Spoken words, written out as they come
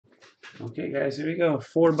Okay, guys, here we go.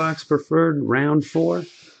 4-box preferred, round 4.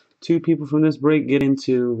 2 people from this break get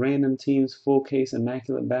into Random Teams Full Case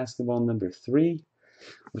Immaculate Basketball number 3,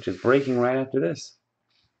 which is breaking right after this.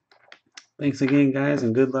 Thanks again, guys,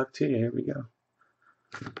 and good luck to you. Here we go.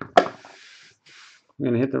 We're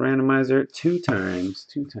going to hit the randomizer 2 times.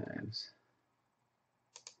 2 times.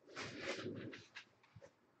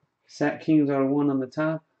 Sat Kings are 1 on the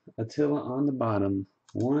top, Attila on the bottom.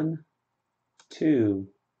 1, 2.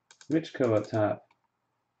 Richco up top,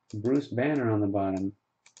 Bruce Banner on the bottom.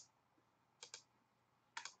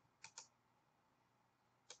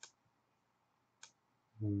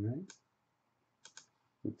 All right.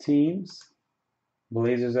 The teams,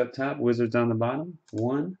 Blazers up top, Wizards on the bottom.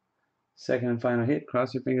 1. Second and final hit.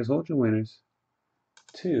 Cross your fingers, hold your winners.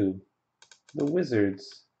 2. The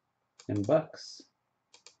Wizards and Bucks.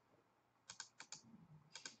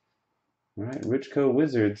 All right. Richco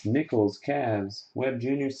Wizards, Nichols Cavs, Webb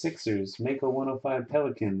Jr. Sixers, Mako 105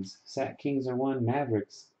 Pelicans, Sat Kings are 1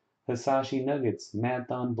 Mavericks, Hisashi Nuggets,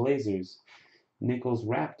 Marathon Blazers, Nichols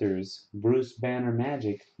Raptors, Bruce Banner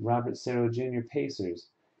Magic, Robert Cerro Jr. Pacers,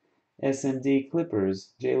 SMD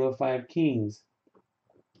Clippers, JLo 5 Kings,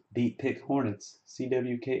 Beat Pick Hornets,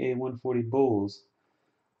 CWKA 140 Bulls,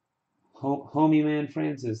 Homie Man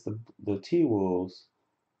Francis, the T-Wolves,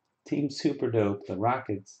 Team Super Dope, the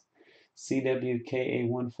Rockets, CWKA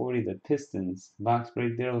 140 the Pistons, Box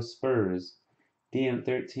Break Daryl Spurs,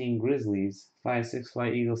 DM13 Grizzlies, 5-6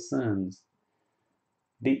 Fly Eagles Suns,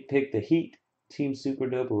 Beat Pick the Heat, Team Super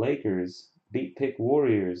Dope Lakers, Beat Pick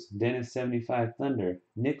Warriors, Dennis 75 Thunder,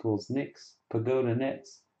 Nichols Knicks, Pagoda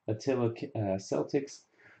Nets, Attila Celtics,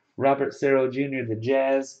 Robert Cerro Jr. the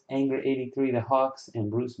Jazz, Anger 83 the Hawks,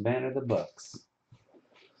 and Bruce Banner the Bucks.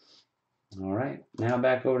 All right, now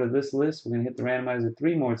back over to this list. We're going to hit the randomizer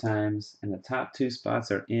 3 more times, and the top 2 spots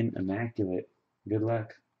are in Immaculate. Good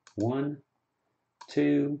luck. 1,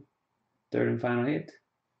 2, third and final hit.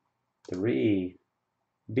 3.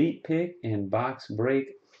 Beat Pick and Box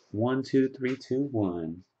Break 1, 2, 3, 2,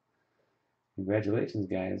 1. Congratulations,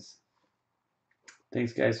 guys.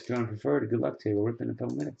 Thanks, guys, for joining Preferred. Good luck to you. We'll rip in a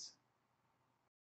couple minutes.